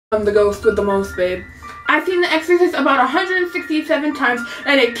I'm the ghost with the most, babe. I've seen The Exorcist about 167 times,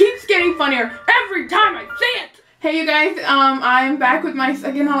 and it keeps getting funnier every time I see it! Hey you guys, I'm back with my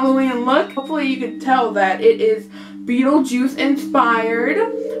second Halloween look. Hopefully you can tell that it is Beetlejuice inspired.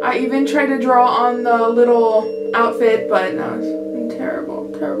 I even tried to draw on the little outfit, but no, it's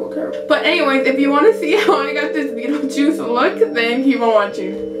terrible, terrible, terrible. But anyways, if you want to see how I got this Beetlejuice look, then keep on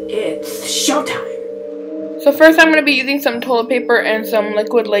watching. It's showtime! So first I'm going to be using some toilet paper and some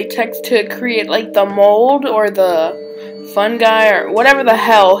liquid latex to create like the mold or the fun guy or whatever the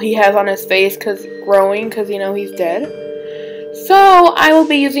hell he has on his face because you know he's dead. So I will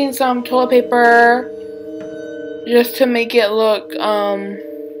be using some toilet paper just to make it look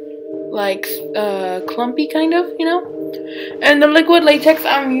like clumpy kind of, you know. And the liquid latex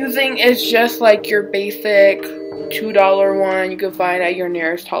I'm using is just like your basic $2 one you can find at your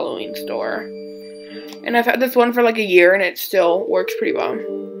nearest Halloween store. And I've had this one for like a year and it still works pretty well.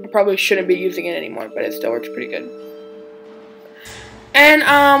 I probably shouldn't be using it anymore, but it still works pretty good. And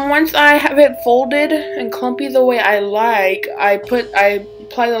once I have it folded and clumpy the way I like, I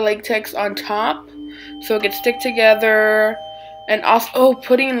apply the latex on top so it can stick together. And also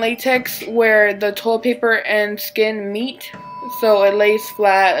putting latex where the toilet paper and skin meet so it lays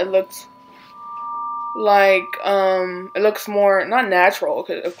flat. It looks like it looks more not natural,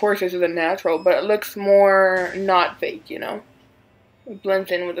 because of course this isn't natural, but it looks more not fake, you know. It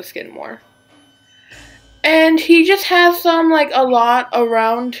blends in with the skin more. And he just has some, like, a lot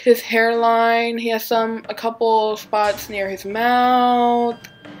around his hairline. He has a couple spots near his mouth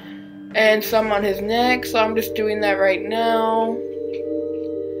and some on his neck, so I'm just doing that right now.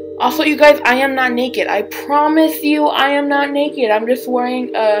 Also, you guys, I am not naked. I promise you I am not naked. I'm just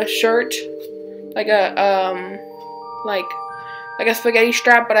wearing a shirt, like a spaghetti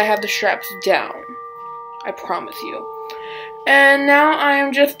strap, but I have the straps down. I promise you. And now I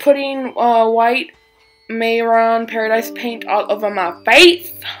am just putting white Mayron Paradise paint all over my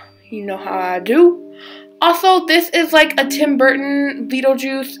face. You know how I do. Also, this is like a Tim Burton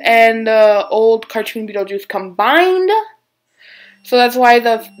Beetlejuice and the old cartoon Beetlejuice combined. So that's why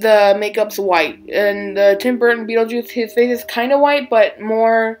the makeup's white. And the Tim Burton Beetlejuice, his face is kind of white, but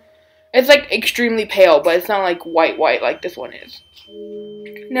more... It's like extremely pale, but it's not like white like this one is.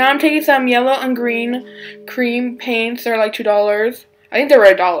 Now I'm taking some yellow and green cream paints. They're like $2. I think they're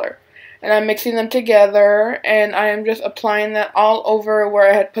 $1. And I'm mixing them together. And I am just applying that all over where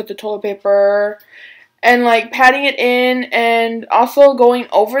I had put the toilet paper. And like patting it in. And also going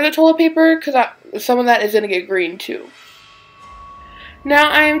over the toilet paper, because some of that is going to get green too. Now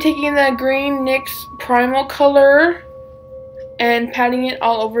I am taking the green NYX Primal color and patting it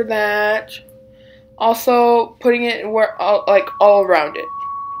all over that. Also putting it where all around it.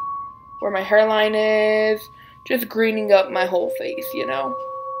 Where my hairline is. Just greening up my whole face, you know.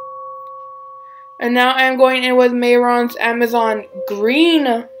 And now I am going in with Mayron's Amazon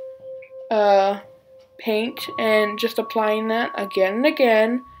green paint and just applying that again and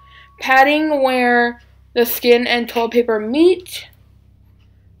again. Patting where the skin and toilet paper meet.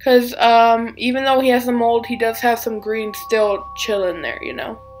 Because even though he has the mold, he does have some green still chilling there, you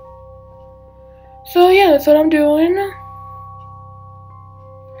know. So yeah, that's what I'm doing.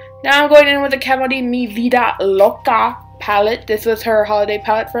 Now I'm going in with the Camody Mi Vida Loca palette. This was her holiday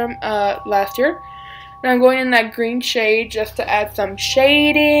palette from last year. And I'm going in that green shade just to add some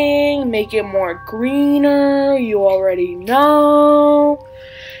shading, make it more greener, you already know.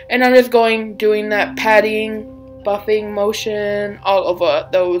 And I'm just doing that patting, buffing motion all over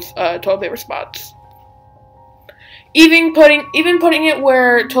those toilet paper spots. Even putting it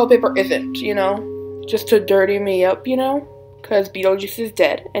where toilet paper isn't, you know, just to dirty me up, you know, because Beetlejuice is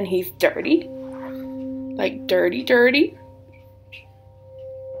dead and he's dirty, like dirty.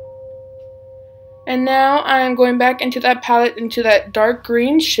 And now I'm going back into that palette, into that dark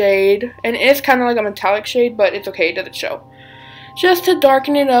green shade, and it's kind of like a metallic shade, but it's okay, it doesn't show. Just to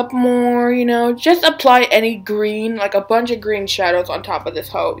darken it up more, you know. Just apply any green, like a bunch of green shadows on top of this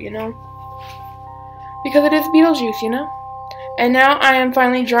hoe, you know. Because it is Beetlejuice, you know. And now I am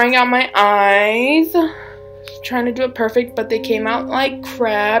finally drawing out my eyes. Trying to do it perfect, but they came out like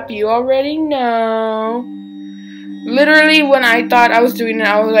crap. You already know. Literally, when I thought I was doing it,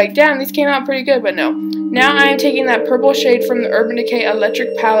 I was like, damn, these came out pretty good, but no. Now I am taking that purple shade from the Urban Decay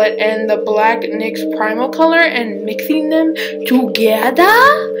Electric palette and the black NYX Primal color and mixing them together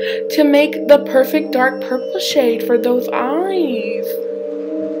to make the perfect dark purple shade for those eyes.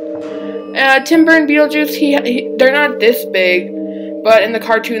 Tim Burton Beetlejuice, they're not this big, but in the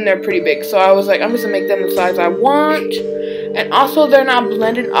cartoon they're pretty big. So I was like, I'm just gonna make them the size I want. And also they're not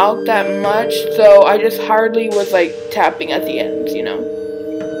blended out that much, so I just hardly was like tapping at the ends, you know.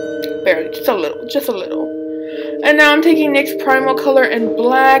 barely, just a little, just a little. And now I'm taking NYX Primal color in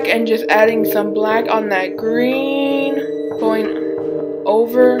black and just adding some black on that green, going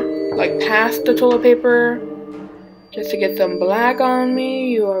over, like past the toilet paper, just to get some black on me.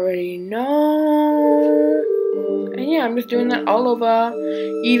 You already know. And yeah, I'm just doing that all over.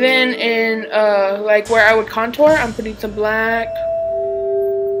 Even in like where I would contour, I'm putting some black.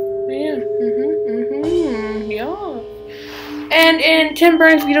 Yeah, yeah. And in Tim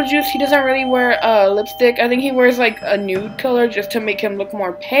Burton's Beetlejuice, he doesn't really wear lipstick. I think he wears like a nude color just to make him look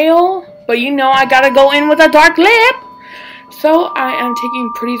more pale. But you know, I gotta go in with a dark lip. So I am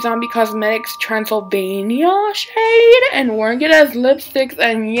taking Pretty Zombie Cosmetics Transylvania shade and wearing it as lipsticks.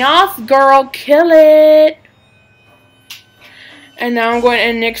 And yes, girl, kill it. And now I'm going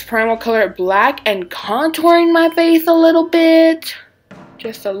in NYX Primal color black and contouring my face a little bit.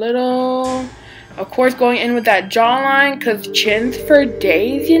 Just a little. Of course, going in with that jawline, because chins for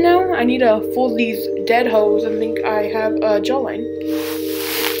days, you know? I need to fool these dead hoes and think I have a jawline.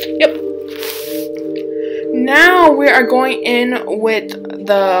 Yep. Now we are going in with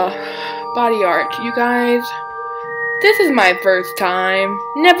the body art. You guys, this is my first time.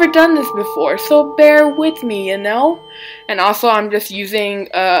 Never done this before, so bear with me, you know? And also, I'm just using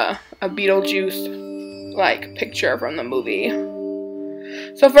a Beetlejuice, like, picture from the movie.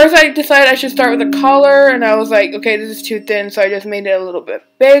 So first I decided I should start with a color, and I was like, okay, this is too thin, so I just made it a little bit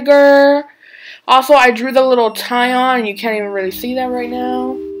bigger. Also, I drew the little tie on, and you can't even really see that right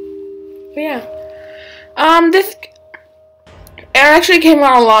now. But yeah. It actually came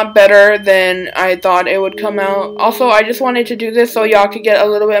out a lot better than I thought it would come out. Also, I just wanted to do this so y'all could get a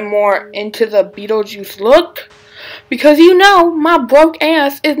little bit more into the Beetlejuice look. Because you know, my broke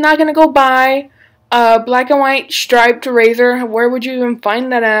ass is not going to go buy black and white striped razor. Where would you even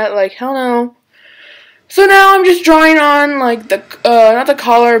find that at? Like, hell no. So now I'm just drawing on, like, the, not the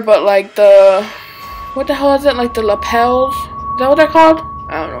collar, but, like, the, what the hell is it? Like, the lapels? Is that what they're called?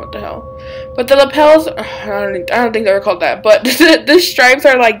 I don't know what the hell. But the lapels, I don't think they were called that. But the stripes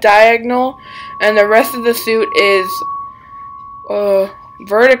are, like, diagonal, and the rest of the suit is,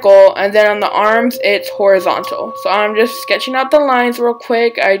 vertical, and then on the arms it's horizontal. So I'm just sketching out the lines real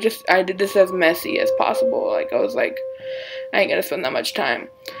quick. I did this as messy as possible. Like, I was like, I ain't gonna spend that much time.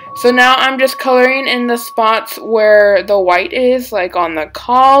 So now I'm just coloring in the spots where the white is, like on the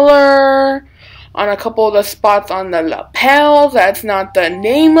collar, on a couple of the spots on the lapels. That's not the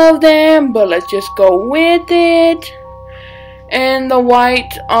name of them, but let's just go with it. And the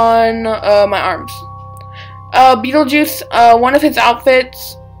white on my arms. Beetlejuice, one of his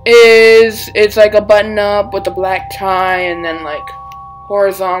outfits it's like a button up with a black tie and then like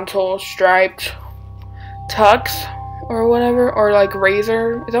horizontal striped tux or whatever, or like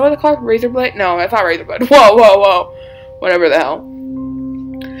razor, is that what it's called? Razor blade? No, that's not razor blade. Whoa. Whatever the hell.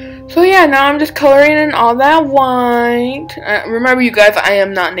 So yeah, now I'm just coloring in all that white. Remember you guys, I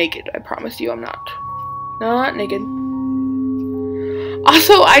am not naked. I promise you I'm not. Not naked.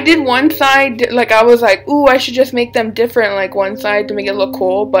 Also, I did one side, like, I was like, ooh, I should just make them different, like, one side to make it look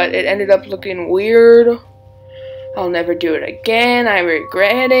cool, but it ended up looking weird. I'll never do it again. I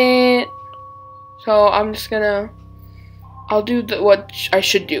regret it. So, I'm just gonna, I'll do what I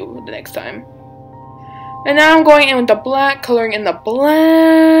should do the next time. And now I'm going in with the black, coloring in the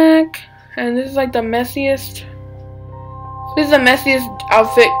black. And this is, like, the messiest. This is the messiest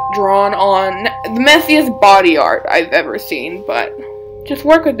outfit drawn on, the messiest body art I've ever seen, but just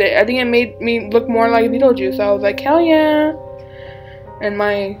work with it. I think it made me look more like Beetlejuice. I was like, hell yeah. And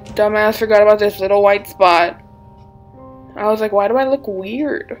my dumbass forgot about this little white spot. I was like, why do I look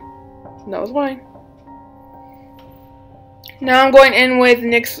weird? And that was why. Now I'm going in with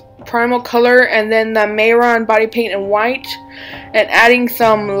NYX Primal color and then the Mayron body paint in white. And adding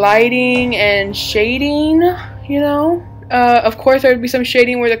some lighting and shading, you know. Of course there would be some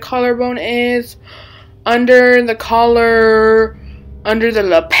shading where the collarbone is. Under the collar, under the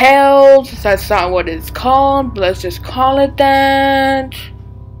lapels. That's not what it's called, but let's just call it that.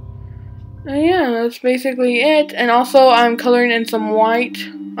 And yeah, that's basically it. And also I'm coloring in some white.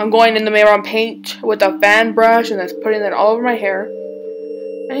 I'm going in the Mayron paint with a fan brush and that's putting that all over my hair.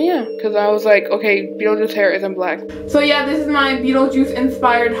 And yeah, because I was like, okay, Beetlejuice hair isn't black. So yeah, this is my Beetlejuice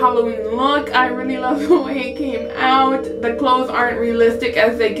inspired Halloween look. I really love the way it came out. The clothes aren't realistic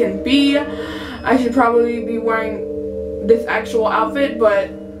as they can be. I should probably be wearing this actual outfit, but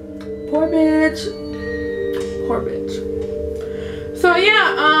poor bitch. Poor bitch. So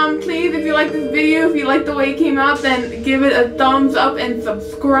yeah, please, if you like this video, if you like the way it came out, then give it a thumbs up and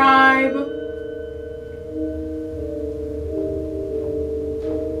subscribe.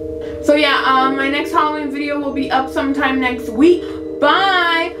 So yeah, my next Halloween video will be up sometime next week.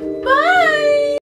 Bye!